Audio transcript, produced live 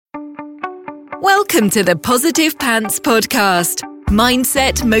Welcome to the Positive Pants Podcast.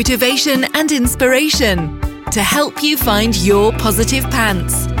 Mindset, motivation, and inspiration to help you find your positive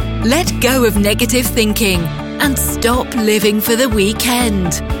pants. Let go of negative thinking and stop living for the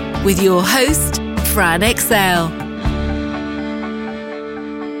weekend. With your host, Fran Excel.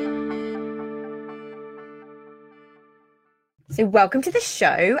 So welcome to the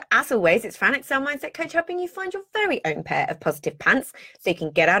show. As always, it's Fran Excel Mindset Coach, helping you find your very own pair of positive pants so you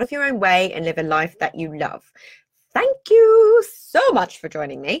can get out of your own way and live a life that you love. Thank you so much for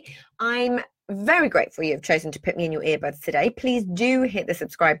joining me. I'm very grateful you've chosen to put me in your earbuds today. Please do hit the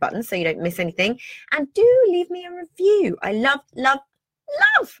subscribe button so you don't miss anything, and do leave me a review. I love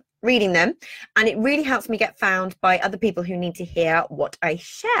reading them, and it really helps me get found by other people who need to hear what I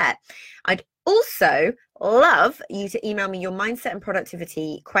share. I'd also love you to email me your mindset and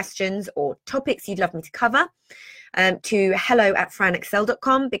productivity questions or topics you'd love me to cover to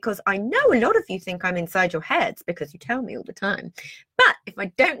hello@franexcel.com, because I know a lot of you think I'm inside your heads because you tell me all the time. But if I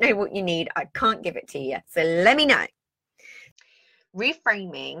don't know what you need, I can't give it to you. So let me know.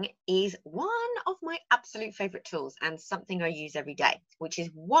 Reframing is one of my absolute favorite tools and something I use every day, which is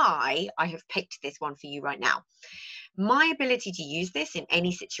why I have picked this one for you right now. My ability to use this in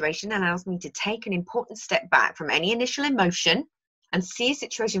any situation allows me to take an important step back from any initial emotion and see a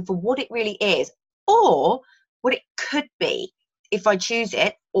situation for what it really is, or what it could be if I choose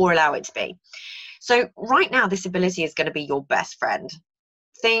it or allow it to be. So right now, this ability is going to be your best friend.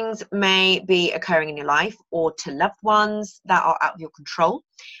 Things may be occurring in your life or to loved ones that are out of your control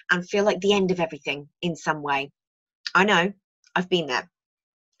and feel like the end of everything in some way. I know, I've been there.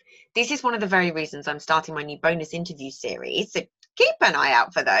 This is one of the very reasons I'm starting my new bonus interview series. So keep an eye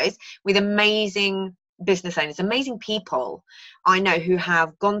out for those with amazing business owners, amazing people I know who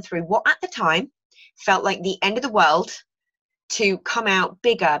have gone through what at the time felt like the end of the world to come out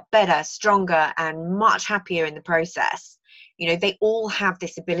bigger, better, stronger, and much happier in the process. You know, they all have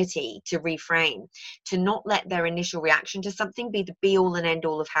this ability to reframe, to not let their initial reaction to something be the be all and end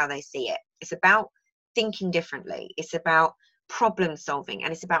all of how they see it. It's about thinking differently. It's about problem solving,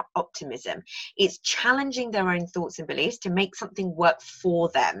 and it's about optimism. It's challenging their own thoughts and beliefs to make something work for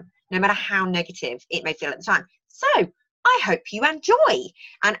them, no matter how negative it may feel at the time. So I hope you enjoy.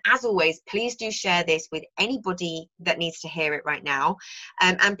 And as always, please do share this with anybody that needs to hear it right now.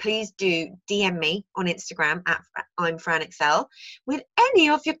 And please do DM me on Instagram at I'm Fran Excel with any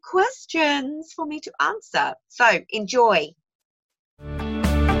of your questions for me to answer. So enjoy.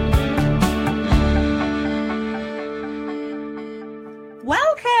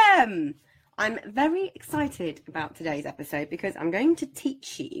 Welcome! I'm very excited about today's episode because I'm going to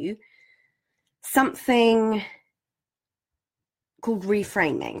teach you something called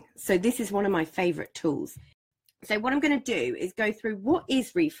reframing. So this is one of my favorite tools. So what I'm going to do is go through what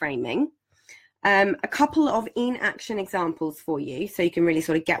is reframing, a couple of in-action examples for you so you can really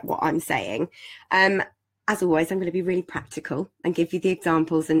sort of get what I'm saying. As always, I'm going to be really practical and give you the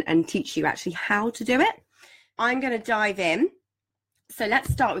examples and teach you actually how to do it. I'm going to dive in. So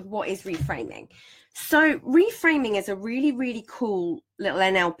let's start with what is reframing. So reframing is a really, really cool little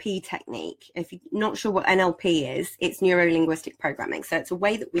NLP technique. If you're not sure what NLP is, it's neuro-linguistic programming. So it's a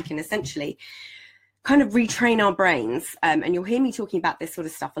way that we can essentially kind of retrain our brains. And you'll hear me talking about this sort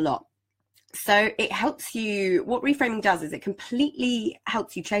of stuff a lot. So it helps you, what reframing does is it completely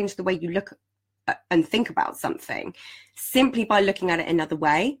helps you change the way you look and think about something simply by looking at it another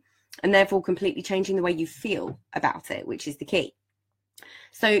way, and therefore completely changing the way you feel about it, which is the key.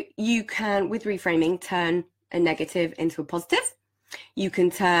 So you can, with reframing, turn a negative into a positive. You can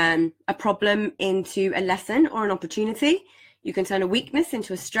turn a problem into a lesson or an opportunity. You can turn a weakness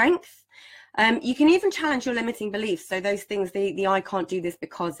into a strength. You can even challenge your limiting beliefs. So those things, the I can't do this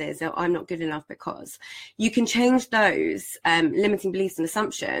because is, or I'm not good enough because. You can change those limiting beliefs and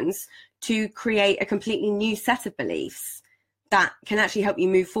assumptions to create a completely new set of beliefs that can actually help you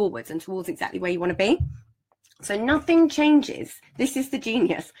move forwards and towards exactly where you want to be. So nothing changes. This is the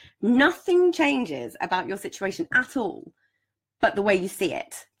genius. Nothing changes about your situation at all, but the way you see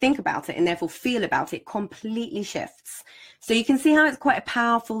it, think about it, and therefore feel about it completely shifts. So you can see how it's quite a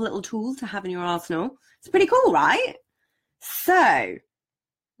powerful little tool to have in your arsenal. It's pretty cool, right? So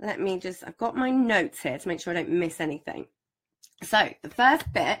I've got my notes here to make sure I don't miss anything. So the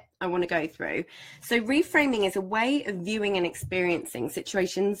first bit I want to go through. So reframing is a way of viewing and experiencing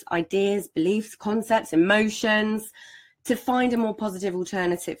situations, ideas, beliefs, concepts, emotions to find a more positive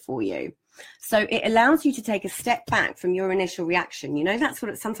alternative for you. So it allows you to take a step back from your initial reaction. You know, that's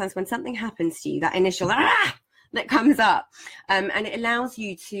what sometimes when something happens to you, that initial that comes up, and it allows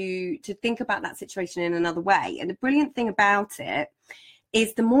you to think about that situation in another way. And the brilliant thing about it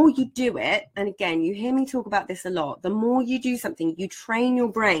is the more you do it, and again, you hear me talk about this a lot, the more you do something, you train your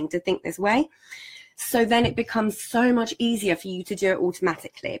brain to think this way. So then it becomes so much easier for you to do it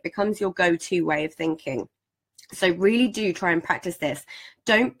automatically. It becomes your go-to way of thinking. So really do try and practice this.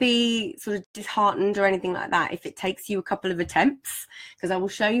 Don't be sort of disheartened or anything like that if it takes you a couple of attempts, because I will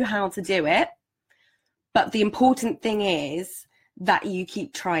show you how to do it. But the important thing is that you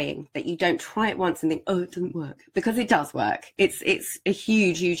keep trying, that you don't try it once and think, oh, it doesn't work, because it does work. It's a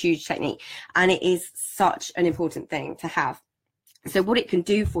huge technique, and it is such an important thing to have. So what it can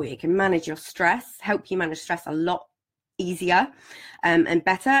do for you, it can manage your stress, help you manage stress a lot easier and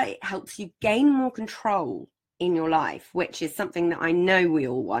better. It helps you gain more control in your life, which is something that I know we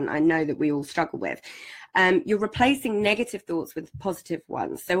all want. I know that we all struggle with. You're replacing negative thoughts with positive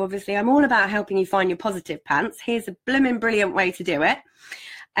ones. So obviously I'm all about helping you find your positive pants. Here's a blooming brilliant way to do it.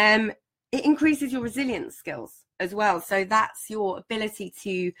 It increases your resilience skills as well. So that's your ability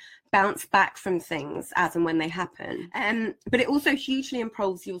to bounce back from things as and when they happen. But it also hugely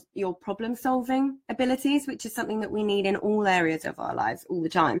improves your problem solving abilities, which is something that we need in all areas of our lives all the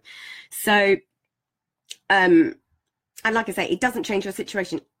time. So, and like I say, it doesn't change your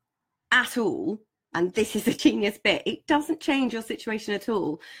situation at all. And this is the genius bit. It doesn't change your situation at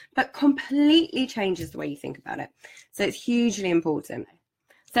all, but completely changes the way you think about it. So it's hugely important.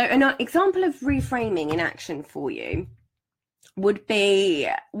 So an example of reframing in action for you would be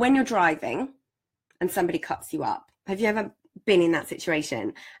when you're driving and somebody cuts you up. Have you ever been in that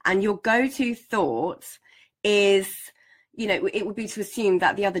situation? And your go-to thought is, you know, it would be to assume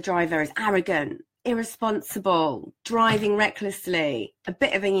that the other driver is arrogant, irresponsible, driving recklessly, a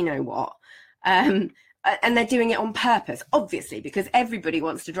bit of a you know what. And they're doing it on purpose, obviously, because everybody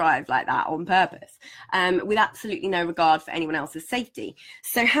wants to drive like that on purpose, with absolutely no regard for anyone else's safety.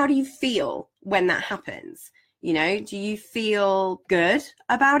 So how do you feel when that happens? You know, do you feel good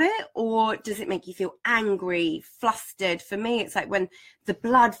about it, or does it make you feel angry, flustered? For me, it's like when the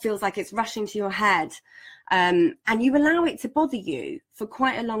blood feels like it's rushing to your head, and you allow it to bother you for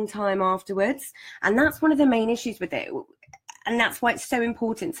quite a long time afterwards. And that's one of the main issues with it. And that's why it's so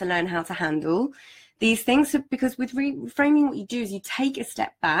important to learn how to handle these things, because with reframing, what you do is you take a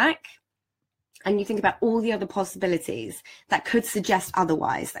step back and you think about all the other possibilities that could suggest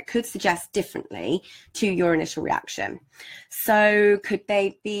otherwise, that could suggest differently to your initial reaction. So could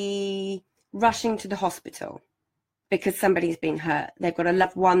they be rushing to the hospital because somebody's been hurt? They've got a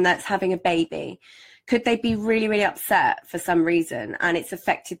loved one that's having a baby. Could they be really upset for some reason and it's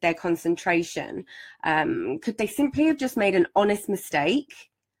affected their concentration? Could they simply have just made an honest mistake?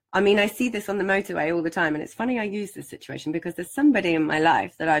 I mean, I see this on the motorway all the time, and it's funny I use this situation because there's somebody in my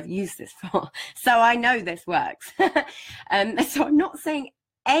life that I've used this for, so I know this works. So I'm not saying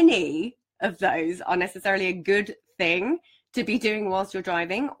any of those are necessarily a good thing to be doing whilst you're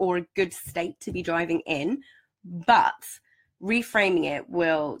driving or a good state to be driving in, but reframing it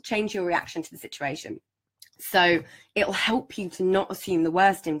will change your reaction to the situation. So it'll help you to not assume the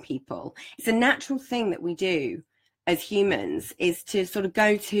worst in people. It's a natural thing that we do as humans, is to sort of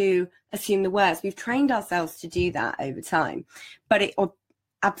go to assume the worst. We've trained ourselves to do that over time, but it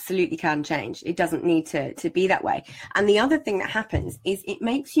absolutely can change. It doesn't need to be that way. And the other thing that happens is it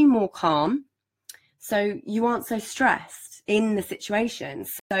makes you more calm. So you aren't so stressed in the situation.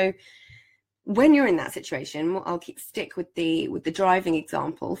 So when you're in that situation, I'll stick with the driving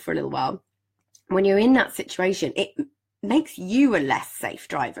example for a little while. When you're in that situation, it makes you a less safe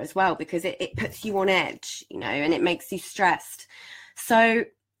driver as well, because it puts you on edge, you know, and it makes you stressed. So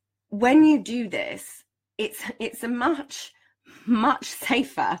when you do this, it's a much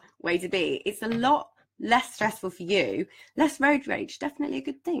safer way to be. It's a lot less stressful for you. Less road rage, definitely a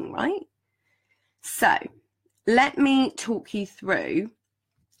good thing, right? So let me talk you through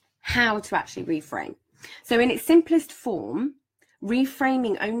how to actually reframe. So in its simplest form,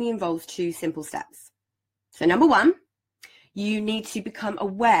 reframing only involves two simple steps. So number one, you need to become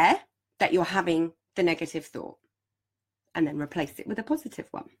aware that you're having the negative thought and then replace it with a positive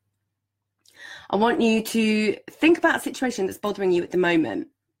one. I want you to think about a situation that's bothering you at the moment.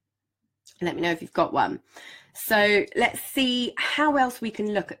 Let me know if you've got one. So let's see how else we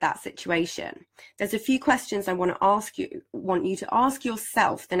can look at that situation. There's a few questions I want you to ask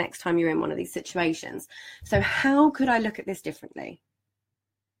yourself the next time you're in one of these situations. So how could I look at this differently?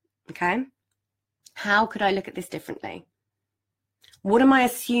 Okay. How could I look at this differently? What am I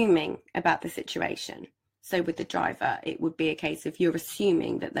assuming about the situation? So with the driver, it would be a case of you're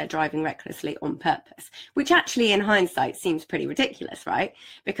assuming that they're driving recklessly on purpose, which actually in hindsight seems pretty ridiculous, right?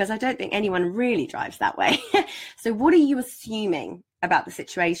 Because I don't think anyone really drives that way. So what are you assuming about the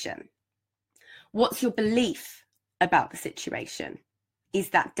situation? What's your belief about the situation? Is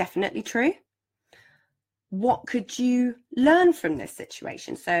that definitely true? What could you learn from this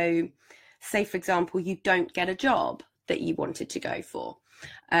situation? So say, for example, you don't get a job that you wanted to go for.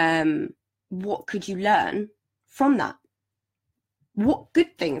 What could you learn from that? What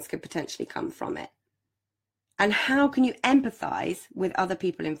good things could potentially come from it? And how can you empathize with other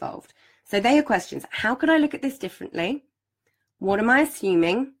people involved? So they are questions. How could I look at this differently? What am I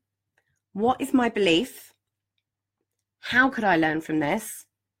assuming? What is my belief? How could I learn from this?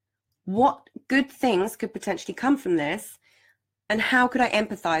 What good things could potentially come from this? And how could I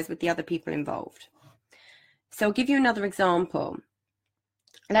empathize with the other people involved? So I'll give you another example.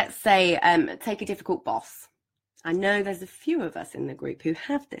 Let's say, take a difficult boss. I know there's a few of us in the group who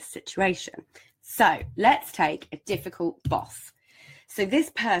have this situation. So let's take a difficult boss. So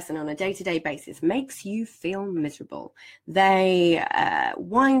this person on a day-to-day basis makes you feel miserable. They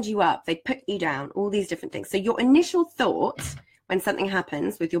wind you up, they put you down, all these different things. So your initial thought when something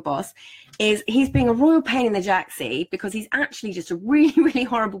happens with your boss is he's being a royal pain in the jacksie because he's actually just a really, really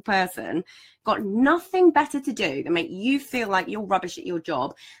horrible person, got nothing better to do than make you feel like you're rubbish at your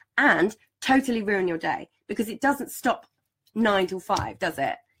job and totally ruin your day, because it doesn't stop 9 till 5, does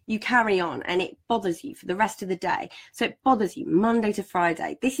it? You carry on and it bothers you for the rest of the day. So it bothers you Monday to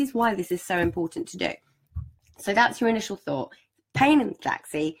Friday. This is why this is so important to do. So that's your initial thought. Pain in the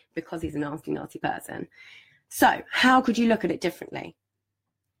jacksie because he's a nasty, nasty person. So how could you look at it differently?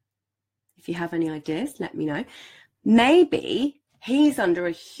 If you have any ideas, let me know. Maybe he's under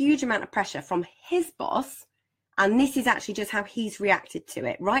a huge amount of pressure from his boss, and this is actually just how he's reacted to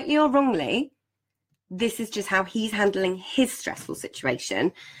it, rightly or wrongly. This is just how he's handling his stressful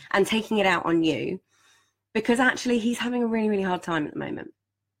situation and taking it out on you, because actually he's having a really, really hard time at the moment.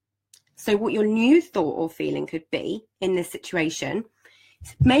 So what your new thought or feeling could be in this situation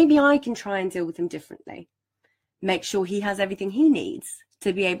is, maybe I can try and deal with him differently. Make sure he has everything he needs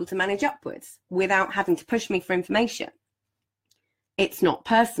to be able to manage upwards without having to push me for information. It's not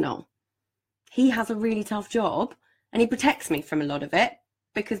personal. He has a really tough job and he protects me from a lot of it,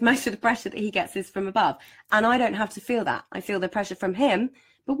 because most of the pressure that he gets is from above. And I don't have to feel that. I feel the pressure from him,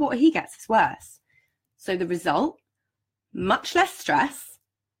 but what he gets is worse. So the result, much less stress,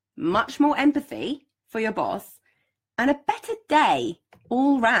 much more empathy for your boss, and a better day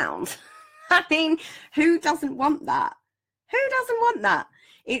all round. I mean, who doesn't want that? Who doesn't want that?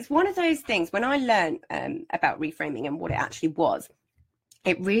 It's one of those things, when I learned about reframing and what it actually was,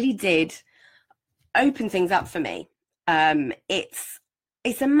 it really did open things up for me.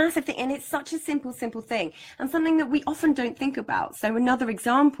 It's a massive thing, and it's such a simple thing, and something that we often don't think about. So another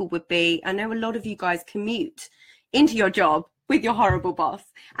example would be, I know a lot of you guys commute into your job with your horrible boss,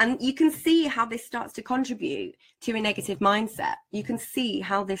 and you can see how this starts to contribute to a negative mindset. You can see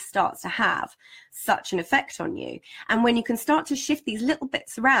how this starts to have such an effect on you. And when you can start to shift these little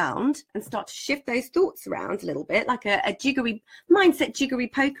bits around and start to shift those thoughts around a little bit, like a jiggery mindset, jiggery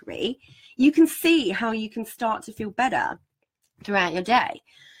pokery, you can see how you can start to feel better throughout your day.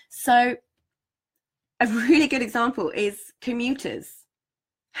 So a really good example is commuters.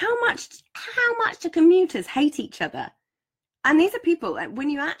 How much do commuters hate each other? And these are people,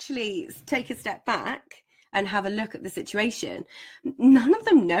 when you actually take a step back and have a look at the situation, none of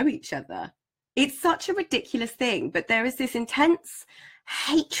them know each other. It's such a ridiculous thing, but there is this intense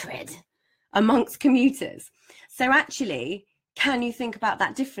hatred amongst commuters. So actually, can you think about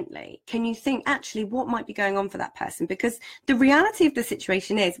that differently? Can you think, actually, what might be going on for that person? Because the reality of the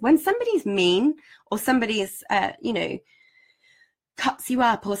situation is, when somebody's mean, or somebody is, cuts you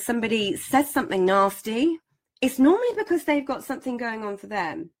up, or somebody says something nasty, it's normally because they've got something going on for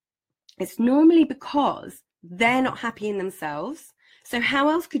them. It's normally because they're not happy in themselves. So how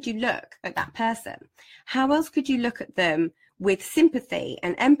else could you look at that person? How else could you look at them with sympathy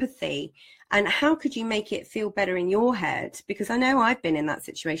and empathy? And how could you make it feel better in your head? Because I know I've been in that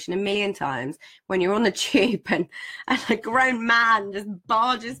situation a million times, when you're on the tube and a grown man just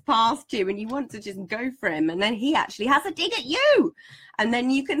barges past you and you want to just go for him, and then he actually has a dig at you. And then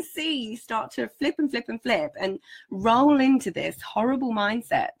you can see you start to flip and roll into this horrible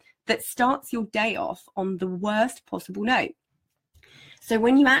mindset that starts your day off on the worst possible note. So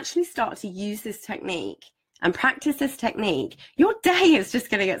when you actually start to use this technique and practice this technique, your day is just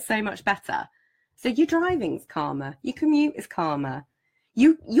going to get so much better. So your driving's calmer, your commute is calmer,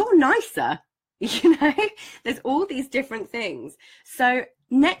 you're nicer, there's all these different things. So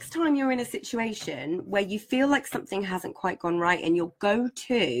next time you're in a situation where you feel like something hasn't quite gone right and your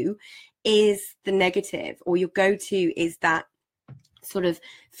go-to is the negative, or your go-to is that sort of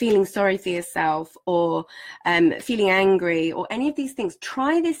feeling sorry for yourself, or feeling angry, or any of these things,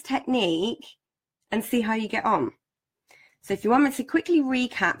 try this technique and see how you get on. So if you want me to quickly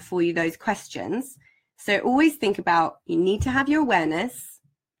recap for you those questions, so always think about, you need to have your awareness.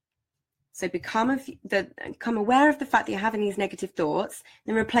 So become aware of the fact that you're having these negative thoughts,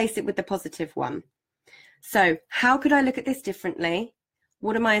 then replace it with the positive one. So how could I look at this differently?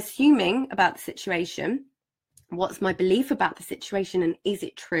 What am I assuming about the situation? What's my belief about the situation, and is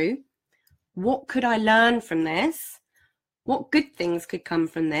it true? What could I learn from this? What good things could come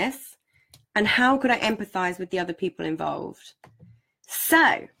from this? And how could I empathize with the other people involved?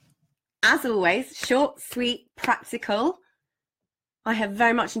 So, as always, short, sweet, practical. I have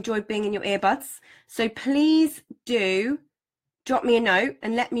very much enjoyed being in your earbuds. So please do drop me a note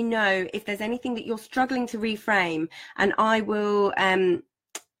and let me know if there's anything that you're struggling to reframe, and I will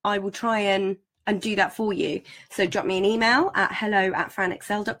try and do that for you. So drop me an email at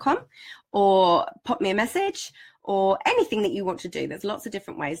hello@franexcel.com, or pop me a message, or anything that you want to do. There's lots of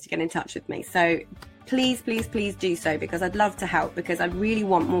different ways to get in touch with me. So please, please, please do so, because I'd love to help, because I really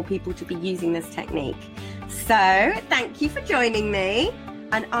want more people to be using this technique. So thank you for joining me,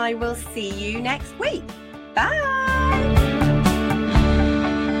 and I will see you next week. Bye.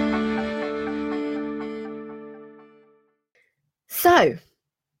 So,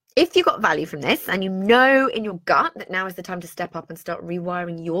 if you got value from this, and you know in your gut that now is the time to step up and start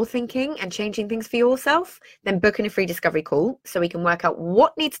rewiring your thinking and changing things for yourself, then book in a free discovery call so we can work out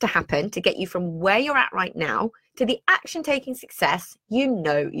what needs to happen to get you from where you're at right now to the action-taking success you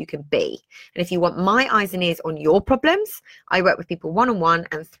know you can be. And if you want my eyes and ears on your problems, I work with people one-on-one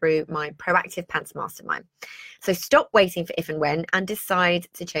and through my Proactive Pants Mastermind. So stop waiting for if and when, and decide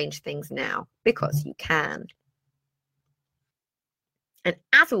to change things now, because you can. And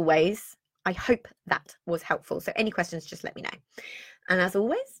as always, I hope that was helpful. So any questions, just let me know. And as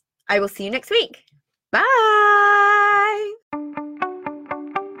always, I will see you next week. Bye.